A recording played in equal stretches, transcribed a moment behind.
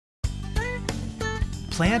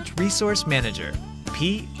Plant Resource Manager,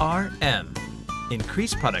 PRM.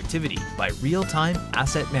 Increase productivity by real-time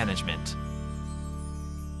asset management.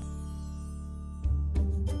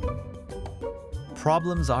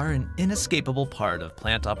 Problems are an inescapable part of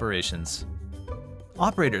plant operations.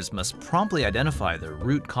 Operators must promptly identify the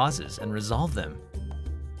root causes and resolve them.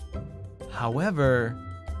 However,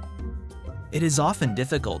 it is often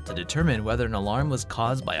difficult to determine whether an alarm was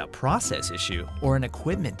caused by a process issue or an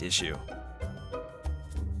equipment issue.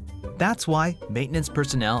 That's why maintenance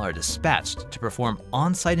personnel are dispatched to perform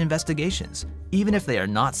on-site investigations, even if they are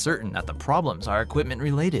not certain that the problems are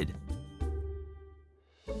equipment-related.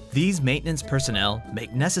 These maintenance personnel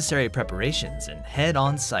make necessary preparations and head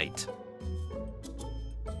on site.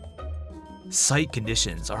 Site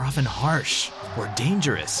conditions are often harsh or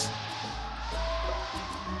dangerous.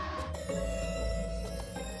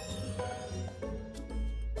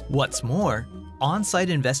 What's more, on-site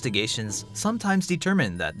investigations sometimes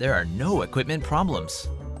determine that there are no equipment problems.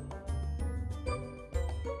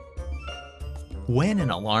 When an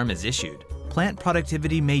alarm is issued, plant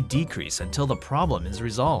productivity may decrease until the problem is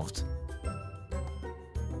resolved.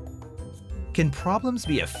 Can problems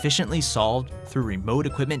be efficiently solved through remote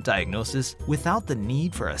equipment diagnosis without the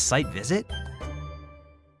need for a site visit?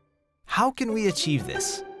 How can we achieve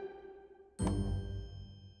this?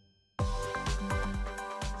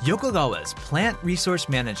 Yokogawa's Plant Resource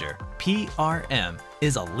Manager, PRM,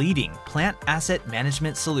 is a leading plant asset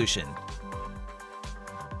management solution.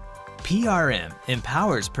 PRM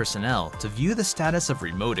empowers personnel to view the status of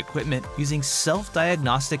remote equipment using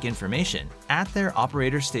self-diagnostic information at their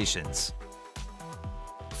operator stations.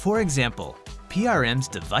 For example, PRM's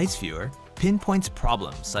device viewer pinpoints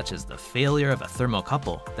problems such as the failure of a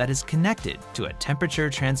thermocouple that is connected to a temperature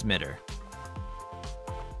transmitter.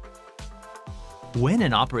 When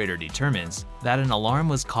an operator determines that an alarm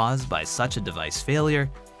was caused by such a device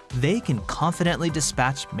failure, they can confidently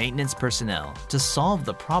dispatch maintenance personnel to solve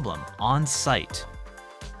the problem on site.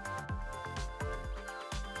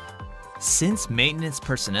 Since maintenance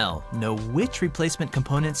personnel know which replacement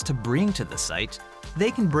components to bring to the site,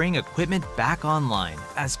 they can bring equipment back online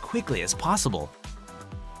as quickly as possible.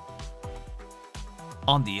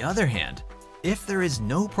 On the other hand, if there is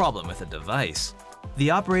no problem with a device, the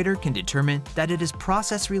operator can determine that it is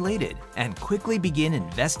process-related and quickly begin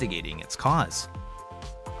investigating its cause.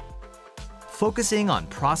 Focusing on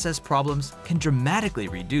process problems can dramatically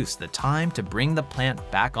reduce the time to bring the plant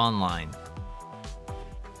back online.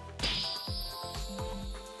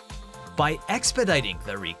 By expediting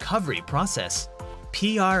the recovery process,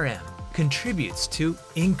 PRM contributes to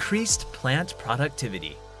increased plant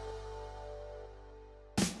productivity.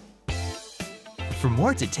 For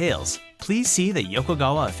more details, please see the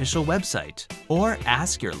Yokogawa official website or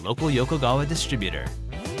ask your local Yokogawa distributor.